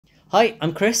Hi,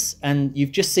 I'm Chris, and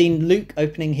you've just seen Luke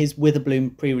opening his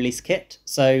Witherbloom pre-release kit.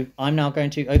 So I'm now going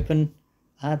to open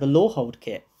the Lorehold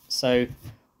kit. So,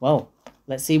 well,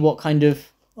 let's see what kind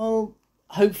of,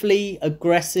 hopefully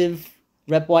aggressive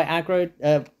red-white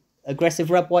aggro, aggressive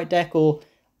red-white deck, or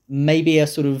maybe a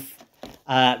sort of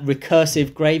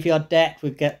recursive graveyard deck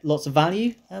would get lots of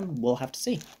value, and we'll have to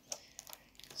see.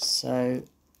 So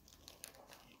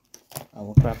I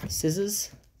will grab the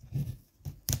scissors.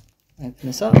 Open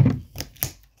this up.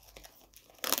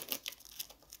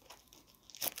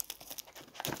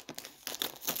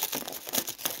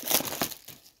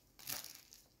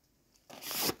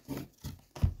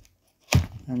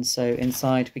 And so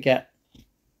inside we get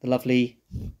the lovely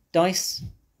dice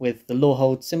with the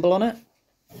Lorehold symbol on it.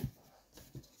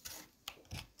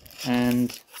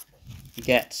 And you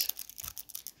get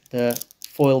the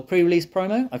foil pre-release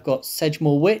promo. I've got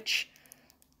Sedgemoor Witch.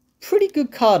 Pretty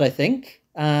good card, I think.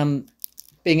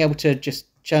 Being able to just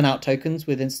churn out tokens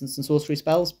with instants and sorcery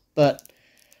spells, but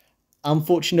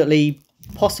unfortunately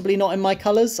possibly not in my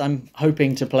colours. I'm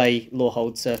hoping to play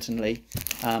Lorehold, certainly,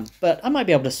 but I might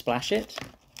be able to splash it.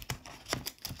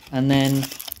 And then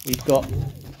we've got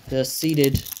the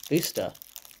seeded booster,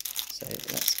 so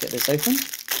let's get this open.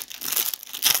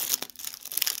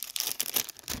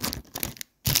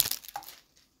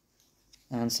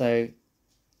 And so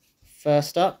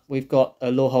first up we've got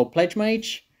a Lorehold Pledge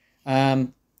Mage.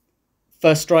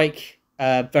 First strike,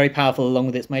 very powerful along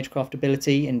with its Magecraft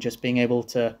ability and just being able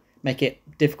to make it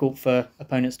difficult for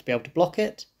opponents to be able to block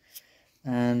it.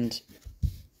 And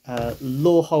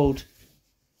Lorehold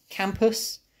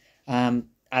Campus,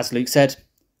 as Luke said,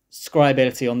 scry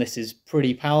ability on this is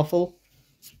pretty powerful.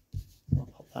 I'll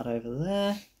pop that over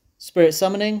there. Spirit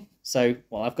Summoning, so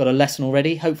well, I've got a lesson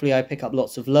already. Hopefully I pick up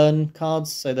lots of learn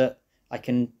cards so that I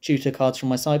can tutor cards from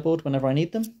my sideboard whenever I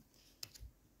need them.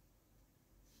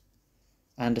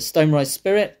 And a Stonerise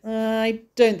Spirit. I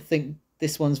don't think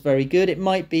this one's very good. It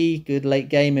might be good late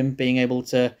game in being able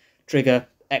to trigger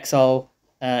exile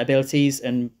abilities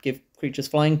and give creatures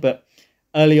flying, but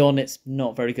early on it's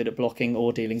not very good at blocking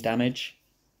or dealing damage.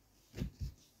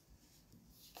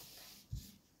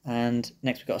 And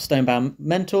next we've got a Stonebound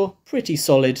Mentor. Pretty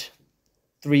solid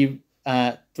 3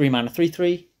 mana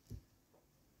 3/3.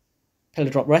 Pillar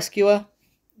Drop Rescuer.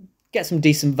 Get some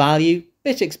decent value.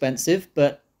 Bit expensive,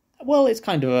 but well, it's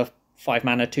kind of a 5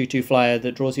 mana 2/2 flyer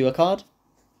that draws you a card.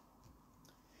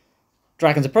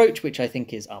 Dragon's Approach, which I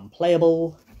think is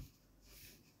unplayable.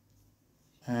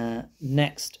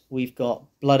 Next, we've got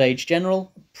Blood Age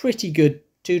General. Pretty good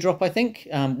 2-drop, I think.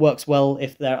 Works well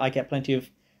if I get plenty of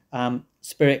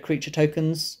spirit creature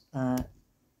tokens.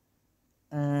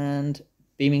 And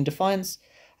Beaming Defiance.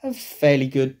 A fairly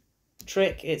good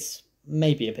trick. It's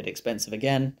maybe a bit expensive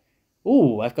again.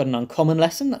 Ooh, I've got an uncommon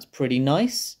lesson. That's pretty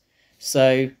nice.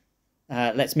 So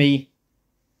lets me,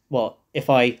 well, if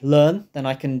I learn, then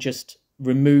I can just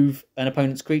remove an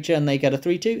opponent's creature and they get a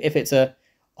 3/2. If it's a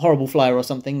horrible flyer or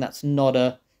something, that's not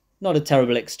a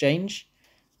terrible exchange.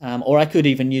 Or I could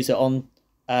even use it on,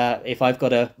 if I've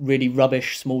got a really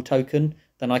rubbish small token,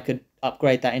 then I could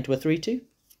upgrade that into a 3/2.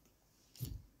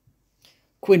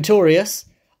 Quintorius,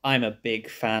 I'm a big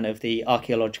fan of the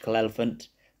Archaeological Elephant.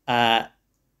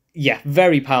 Yeah,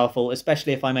 very powerful,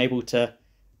 especially if I'm able to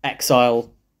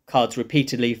exile cards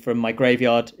repeatedly from my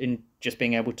graveyard in just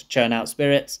being able to churn out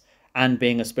spirits and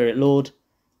being a spirit lord.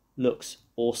 Looks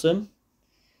awesome.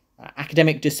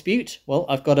 Academic Dispute, well,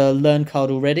 I've got a learn card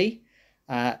already.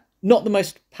 Not the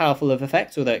most powerful of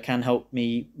effects, although it can help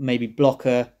me maybe block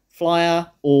a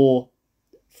flyer or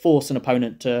force an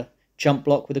opponent to jump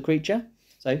block with a creature.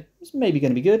 So it's maybe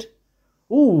going to be good.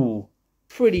 Ooh,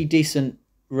 pretty decent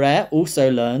rare,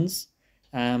 also learns.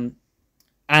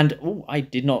 And oh, I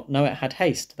did not know it had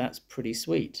haste. That's pretty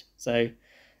sweet. So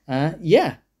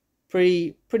yeah,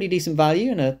 pretty decent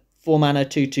value, and a 4 mana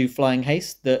 2/2 flying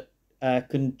haste that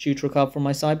can tutor a card from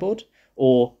my sideboard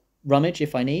or rummage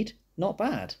if I need. Not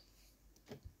bad.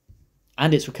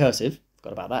 And it's recursive.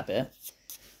 Forgot about that bit.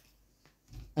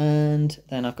 And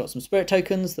then I've got some spirit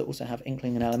tokens that also have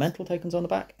Inkling and Elemental tokens on the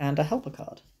back, and a helper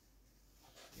card.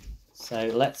 So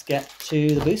let's get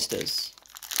to the boosters.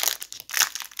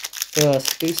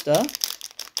 First booster,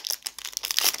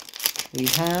 we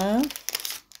have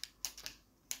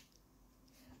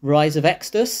Rise of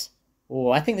Exodus. Oh,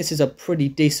 I think this is a pretty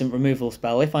decent removal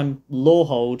spell. If I'm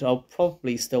Lorehold, I'll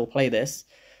probably still play this.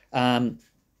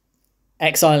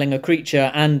 Exiling a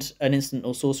creature and an instant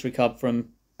or sorcery card from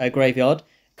a graveyard.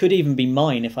 Could even be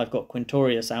mine if I've got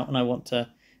Quintorius out and I want to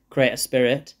create a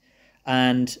spirit.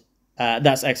 And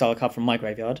that's exile a card from my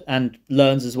graveyard. And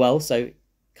learns as well, so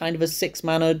kind of a 6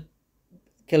 mana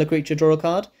kill a creature, draw a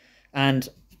card. And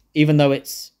even though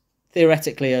it's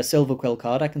theoretically a Silver Quill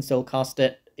card, I can still cast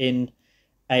it in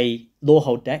a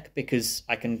Lorehold deck because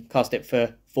I can cast it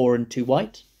for 4 and 2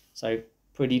 white. So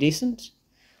pretty decent.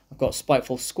 I've got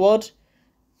Spiteful Squad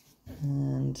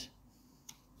and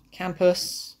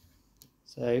Campus.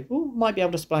 So might be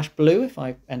able to splash blue if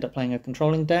I end up playing a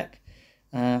controlling deck.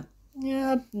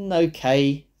 Yeah,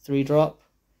 okay 3-drop.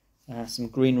 Some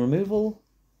green removal.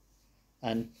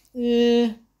 And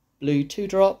blue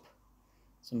 2-drop.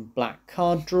 Some black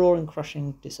card draw and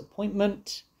Crushing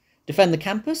Disappointment. Defend the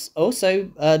Campus.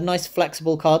 Also a nice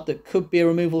flexible card that could be a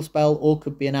removal spell or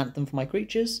could be an anthem for my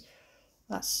creatures.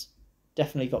 That's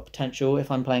definitely got potential if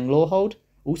I'm playing Lorehold.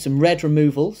 Some red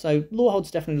removal. So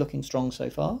Lorehold's definitely looking strong so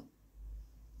far.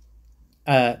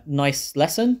 Nice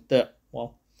lesson that,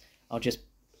 well,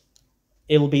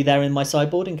 it'll be there in my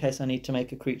sideboard in case I need to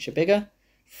make a creature bigger.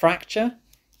 Fracture.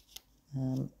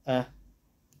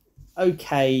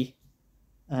 Okay.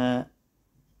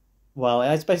 Well,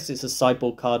 I suppose it's a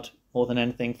sideboard card more than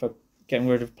anything for getting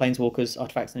rid of planeswalkers,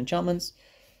 artifacts, and enchantments.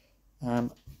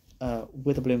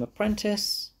 Witherbloom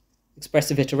Apprentice.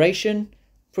 Expressive Iteration.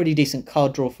 Pretty decent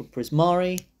card draw for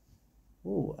Prismari.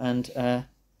 And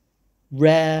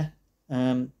rare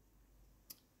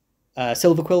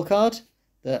Silver Quill card.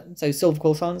 So Silver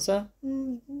Quill Silencer.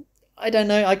 I don't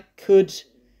know. I could,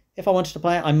 if I wanted to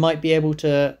play it, I might be able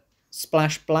to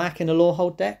splash black in a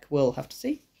Lorehold deck. We'll have to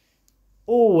see.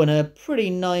 And a pretty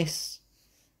nice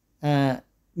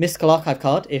Mystical Archive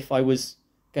card if I was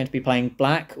going to be playing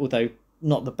black, although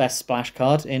not the best splash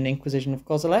card in Inquisition of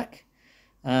Kozilek.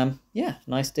 Yeah,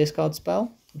 nice discard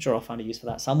spell. I'm sure I'll find a use for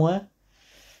that somewhere.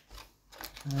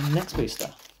 Next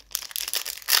booster.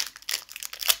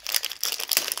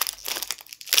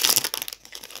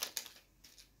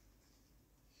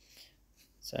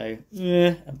 So,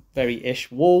 a very ish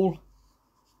wall.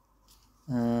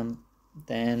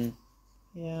 Then,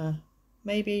 yeah,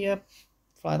 maybe a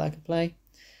flyer that I could play.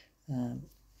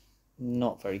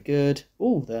 Not very good.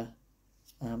 The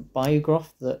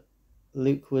Biogroth that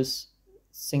Luke was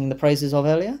singing the praises of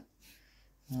earlier.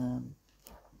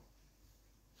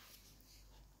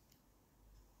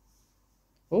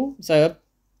 So a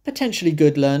potentially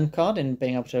good learn card in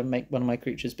being able to make one of my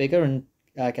creatures bigger and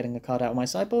getting a card out of my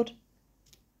sideboard.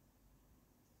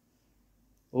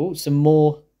 Some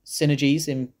more synergies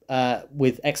in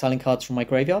with exiling cards from my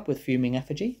graveyard with Fuming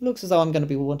Effigy. Looks as though I'm going to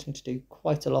be wanting to do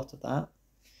quite a lot of that.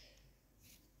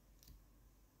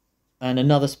 And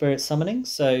another Spirit Summoning,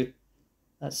 so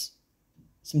that's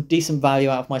some decent value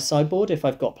out of my sideboard if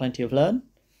I've got plenty of learn.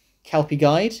 Kelpie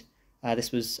Guide.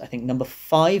 This was, I think, number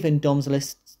 5 in Dom's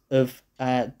list of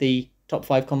the top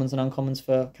 5 commons and uncommons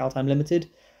for Kaldheim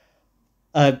Limited.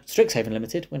 Strixhaven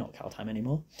Limited. We're not Kaldheim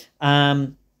anymore.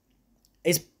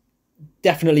 It's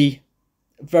definitely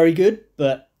very good,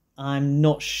 but I'm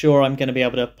not sure I'm going to be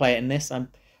able to play it in this. I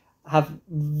have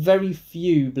very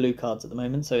few blue cards at the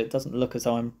moment, so it doesn't look as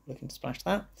though I'm looking to splash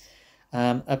that.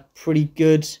 A pretty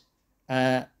good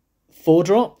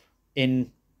 4-drop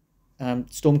in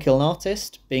Stormkiln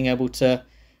Artist, being able to,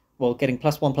 getting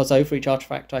 +1/+0 for each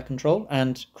artifact I control,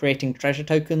 and creating treasure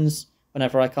tokens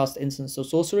whenever I cast instants or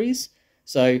sorceries.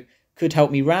 So could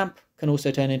help me ramp, can also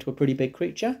turn into a pretty big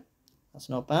creature. That's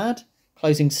not bad.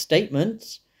 Closing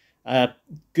Statement,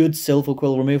 good Silver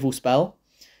Quill removal spell.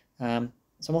 So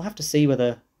we'll have to see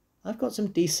whether I've got some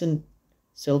decent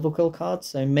Silver Quill cards,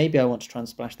 so maybe I want to try and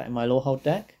splash that in my Lorehold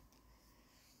deck.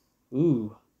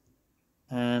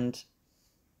 And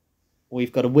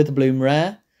we've got a Witherbloom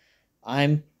rare.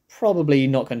 I'm probably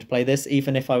not going to play this.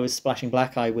 Even if I was splashing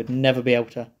black, I would never be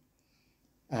able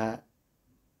to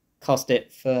cast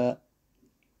it for...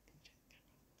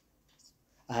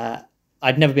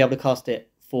 I'd never be able to cast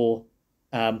it for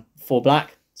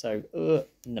black, so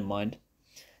never mind.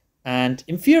 And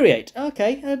Infuriate.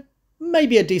 Okay,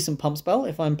 maybe a decent pump spell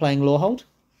if I'm playing Lorehold.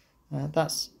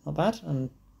 That's not bad, and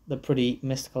the pretty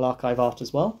Mystical Archive art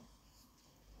as well.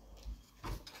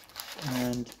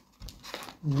 And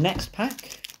next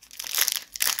pack,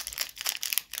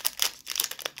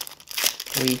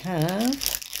 we have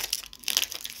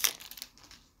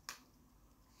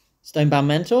Stonebound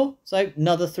Mentor. So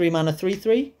another 3-mana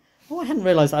 3/3. I hadn't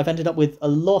realised that I've ended up with a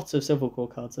lot of Silver Quill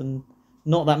cards and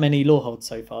not that many Loreholds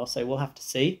so far, so we'll have to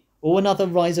see. Another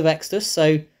Rise of Extus,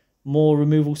 so more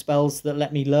removal spells that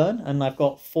let me learn, and I've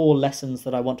got 4 lessons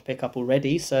that I want to pick up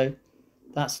already, so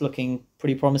that's looking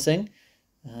pretty promising.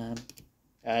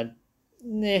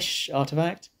 Niche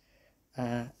artifact.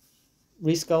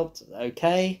 Resculpt,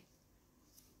 okay.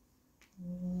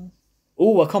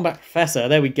 A Combat Professor,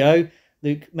 there we go.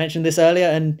 Luke mentioned this earlier,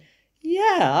 and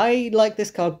yeah, I like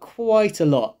this card quite a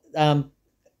lot.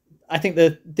 I think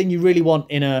the thing you really want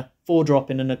in a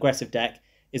 4-drop in an aggressive deck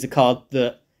is a card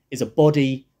that is a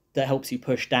body that helps you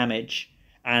push damage.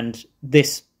 And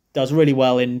this does really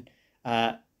well in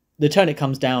the turn it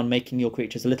comes down, making your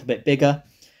creatures a little bit bigger.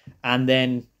 And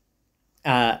then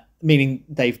meaning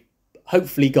they've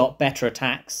hopefully got better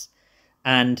attacks.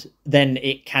 And then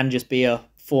it can just be a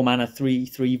 4-mana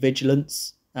 3/3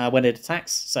 vigilance when it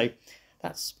attacks. So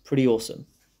that's pretty awesome.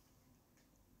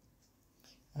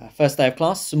 First day of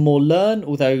class, some more learn,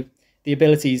 although the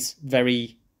ability's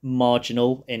very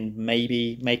marginal in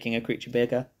maybe making a creature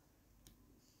bigger.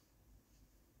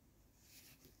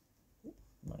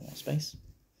 Running out of space.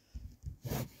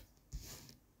 There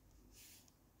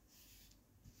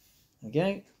we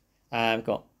go. I've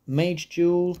got Mage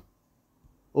Duel.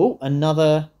 Oh,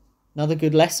 another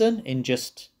good lesson in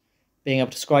just being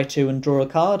able to scry 2 and draw a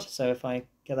card. So if I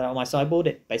get that on my sideboard,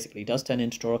 it basically does turn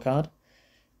into draw a card.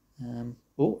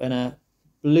 Oh, and a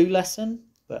blue lesson,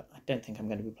 but I don't think I'm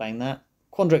going to be playing that.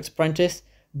 Quandrix Apprentice,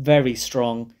 very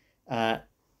strong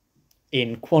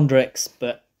in Quandrix,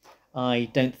 but I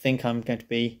don't think I'm going to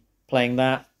be playing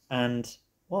that. And,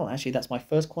 well, actually, that's my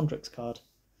first Quandrix card.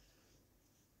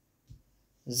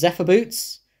 Zephyr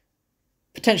Boots,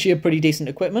 potentially a pretty decent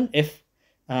equipment if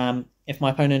my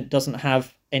opponent doesn't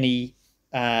have anything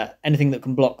that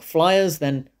can block flyers,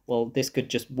 then, well, this could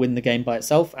just win the game by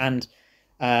itself. And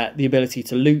the ability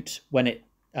to loot when it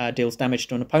deals damage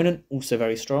to an opponent, also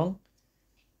very strong.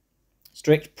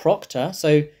 Strict Proctor.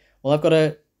 So, well, I've got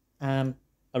a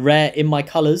rare in my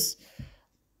colours.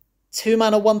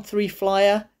 2-mana 1/3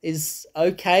 flyer is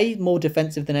okay, more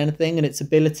defensive than anything, and its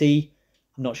ability,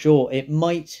 I'm not sure. It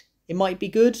might be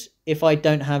good if I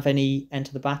don't have any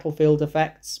enter the battlefield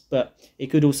effects, but it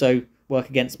could also work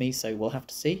against me, so we'll have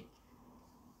to see.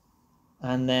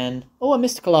 And then, a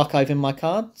Mystical Archive in my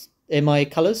cards, in my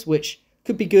colours, which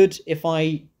could be good if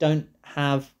I don't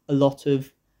have a lot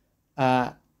of,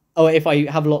 if I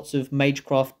have lots of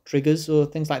Magecraft triggers or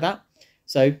things like that.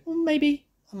 So maybe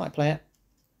I might play it.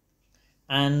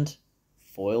 And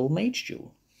foil Mage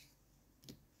Duel.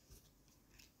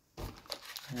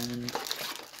 And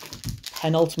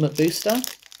penultimate booster.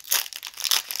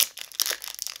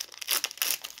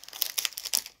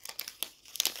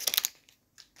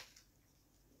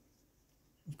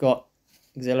 We've got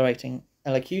Exhilarating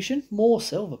Elocution, more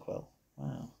Silverquill.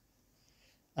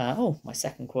 Wow. My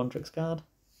second Quandrix card.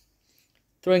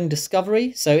 Thrilling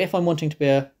Discovery. So if I'm wanting to be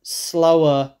a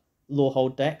slower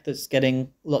Lorehold deck that's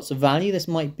getting lots of value, this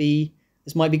might be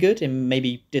good in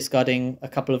maybe discarding a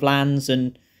couple of lands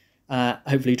and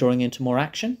hopefully drawing into more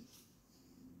action.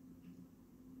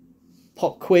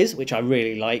 Pop Quiz, which I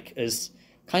really like as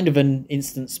kind of an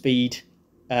instant speed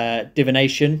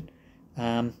divination.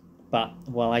 But,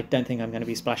 well, I don't think I'm going to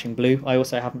be splashing blue. I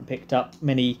also haven't picked up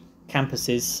many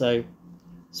campuses, so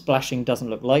splashing doesn't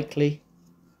look likely.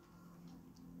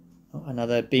 Oh,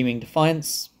 another Beaming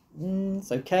Defiance.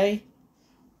 It's okay.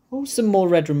 Oh, some more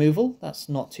red removal. That's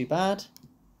not too bad.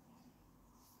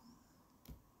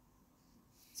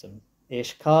 Some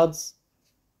ish cards.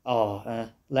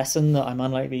 Lesson that I'm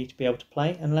unlikely to be able to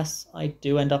play unless I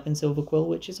do end up in Silverquill,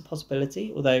 which is a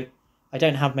possibility. Although I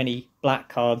don't have many black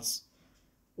cards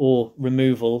or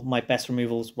removal. My best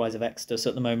removal is Rise of Exodus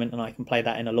at the moment, and I can play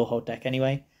that in a Lorehold deck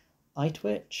anyway. Eye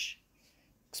Twitch.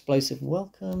 Explosive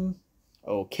Welcome.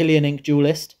 Oh, Killian Ink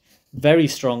Duelist. Very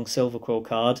strong Silverquill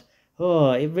card.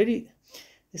 Oh,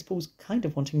 this pool's kind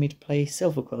of wanting me to play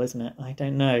Silverquill, isn't it? I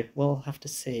don't know. We'll have to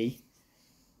see.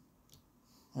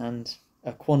 And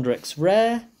a Quandrix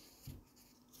Rare.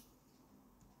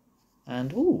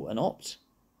 And, ooh, an Opt.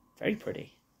 Very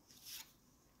pretty.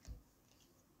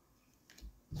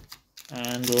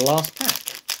 And last pack.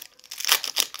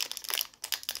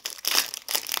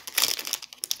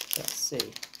 Let's see.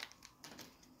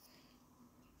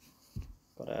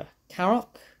 Got a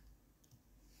Karok.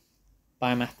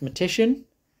 Biomathematician.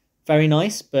 Very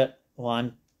nice, but, well,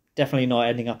 I'm definitely not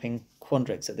ending up in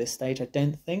Quandrix at this stage, I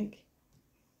don't think.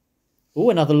 Oh,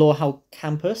 another Lorehold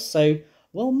Campus. So,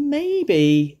 well,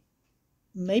 maybe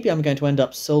I'm going to end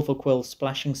up Silverquill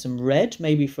splashing some red,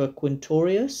 maybe for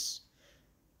Quintorius.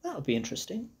 That would be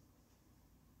interesting.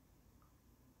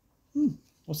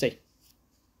 We'll see.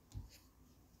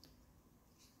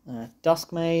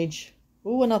 Dusk Mage.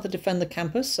 Oh, another Defend the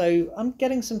Campus. So I'm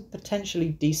getting some potentially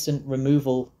decent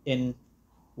removal in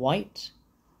white.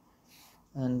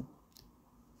 And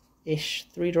ish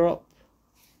 3-drop.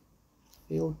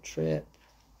 Field Trip.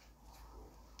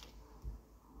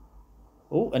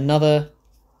 Oh, another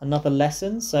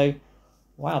lesson. So,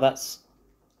 wow, that's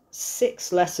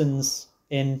 6 lessons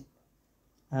in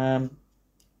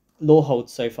Lorehold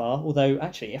so far. Although,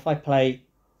 actually, if I play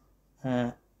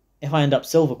if I end up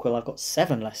Silver Quill, I've got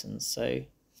 7 lessons, so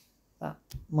that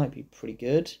might be pretty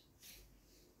good.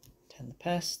 Tend the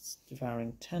Pests,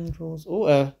 Devouring Tendrils.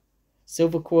 Oh,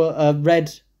 Silver Quill,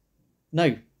 red.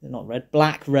 No, not red.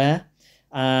 Black rare.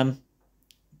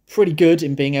 Pretty good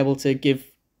in being able to give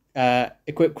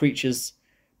equipped creatures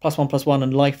 +1/+1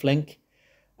 and lifelink,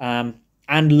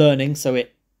 and learning, so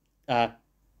it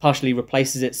partially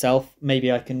replaces itself.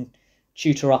 Maybe I can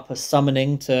tutor up a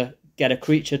summoning to get a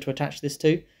creature to attach this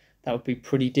to. That would be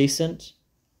pretty decent.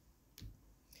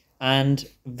 And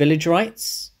Village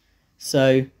Rites.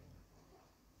 So,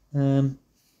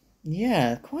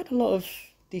 yeah, quite a lot of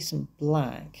decent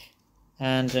black.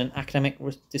 And an Academic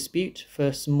Dispute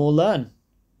for some more learn.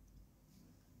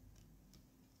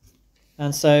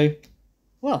 And so,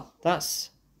 well, that's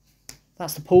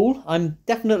the pool. I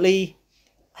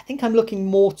think I'm looking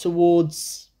more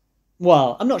towards,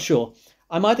 well, I'm not sure.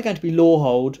 I'm either going to be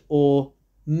Lorehold or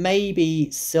maybe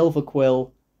Silver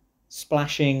Quill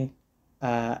splashing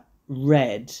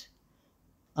red.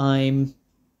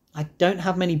 I don't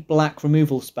have many black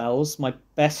removal spells. My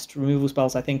best removal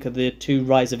spells, I think, are the 2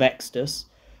 Rise of Exodus.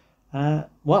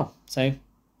 Well, so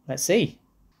let's see.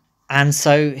 And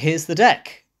so here's the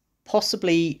deck.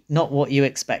 Possibly not what you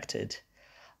expected.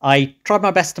 I tried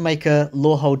my best to make a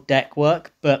Lorehold deck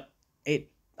work, but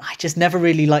I just never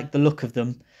really liked the look of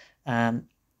them.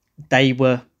 They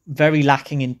were very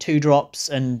lacking in 2-drops,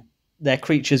 and their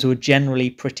creatures were generally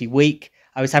pretty weak.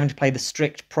 I was having to play the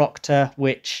Strict Proctor,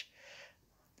 which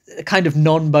kind of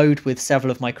non-bowed with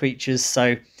several of my creatures,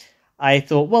 so I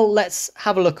thought, well, let's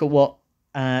have a look at what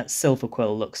Silver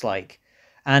Quill looks like.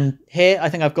 And here I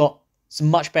think I've got some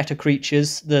much better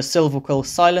creatures. The Silver Quill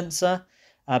Silencer,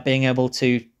 being able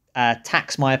to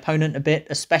tax my opponent a bit,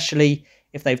 especially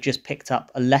if they've just picked up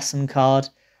a lesson card.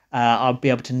 I'll be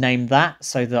able to name that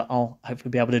so that I'll hopefully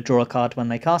be able to draw a card when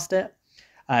they cast it.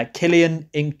 Killian,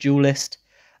 Ink Duelist,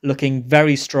 looking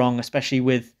very strong, especially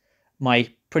with my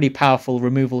pretty powerful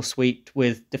removal suite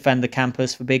with Defend the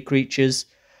Campus for big creatures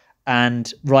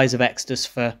and Rise of Exodus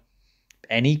for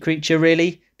any creature,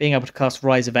 really. Being able to cast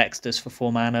Rise of Exodus for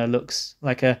 4 mana looks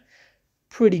like a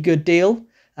pretty good deal.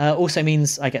 Also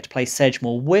means I get to play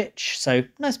Sedgemoor Witch, so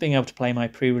nice being able to play my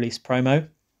pre-release promo.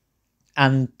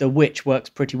 And the Witch works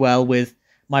pretty well with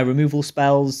my removal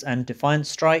spells and Defiant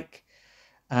Strike.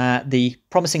 The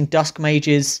Promising Dusk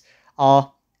Mages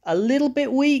are a little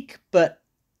bit weak, but,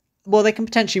 well, they can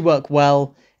potentially work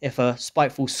well if a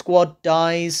Spiteful Squad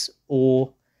dies,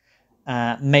 or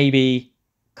maybe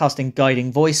casting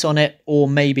Guiding Voice on it, or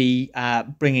maybe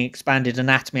bringing Expanded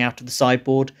Anatomy out of the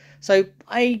sideboard. So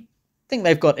I think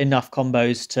they've got enough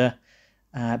combos to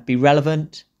be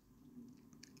relevant.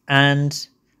 And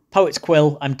Poet's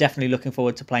Quill, I'm definitely looking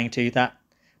forward to playing with.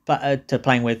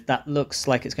 That looks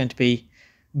like it's going to be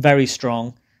very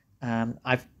strong.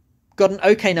 I've got an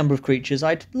okay number of creatures.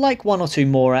 I'd like 1 or 2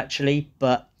 more, actually,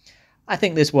 but I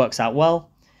think this works out well.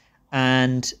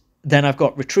 And then I've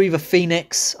got Retriever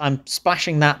Phoenix. I'm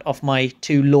splashing that off my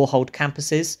 2 Lorehold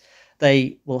campuses.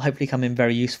 They will hopefully come in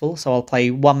very useful. So I'll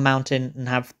play 1 mountain and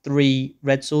have 3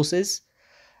 red sources.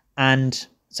 And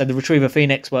so the Retriever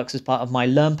Phoenix works as part of my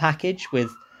Learn package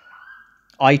with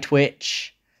Eye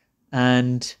Twitch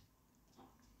and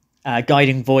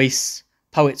Guiding Voice,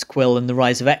 Poet's Quill, and the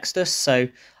Rise of Exodus. So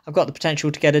I've got the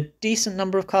potential to get a decent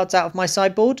number of cards out of my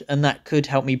sideboard, and that could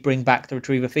help me bring back the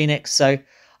Retriever Phoenix. So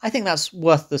I think that's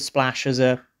worth the splash as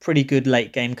a pretty good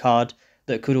late game card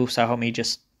that could also help me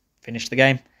just finish the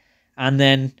game. And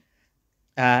then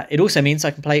it also means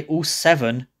I can play all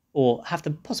 7, or have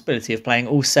the possibility of playing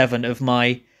all 7 of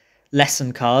my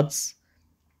lesson cards.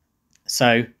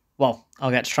 So, well,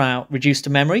 I'll get to try out Reduce to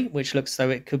Memory, which looks though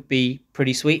it could be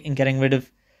pretty sweet in getting rid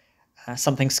of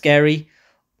something scary,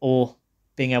 or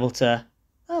being able to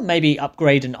maybe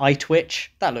upgrade an Eye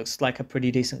Twitch. That looks like a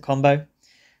pretty decent combo.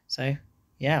 So,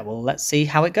 yeah, well, let's see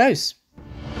how it goes.